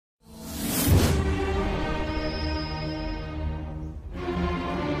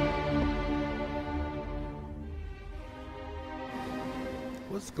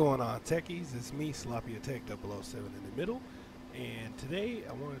What's going on, techies? It's me, Sloppy Attack 007 in the middle, and today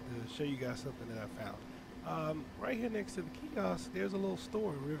I wanted to show you guys something that I found. Right here next to the kiosk, there's a little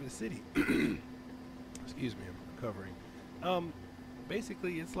store in Rivet City. Excuse me, I'm recovering.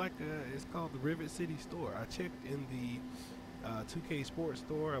 Basically, it's called the Rivet City store. I checked in the 2K Sports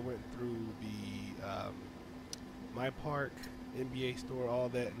store. I went through the My Park, NBA store, all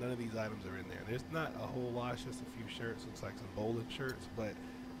that. None of these items are in there. There's not a whole lot, it's just a few shirts. Looks like some bowling shirts, but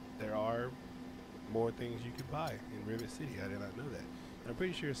there are more things you can buy in Rivet City. I did not know that. I'm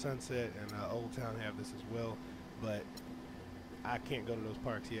pretty sure Sunset and Old Town have this as well, but I can't go to those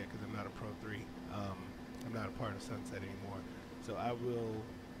parks yet because I'm not a Pro 3. I'm not a part of Sunset anymore. So I will,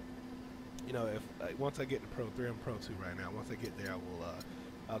 if once I get to Pro 3, I'm Pro 2 right now. Once I get there,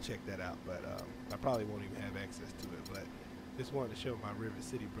 I'll check that out. But I probably won't even have access to it. But just wanted to show my Rivet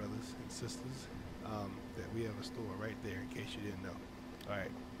City brothers and sisters that we have a store right there in case you didn't know. All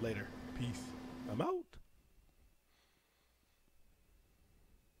right, later. Peace. I'm out.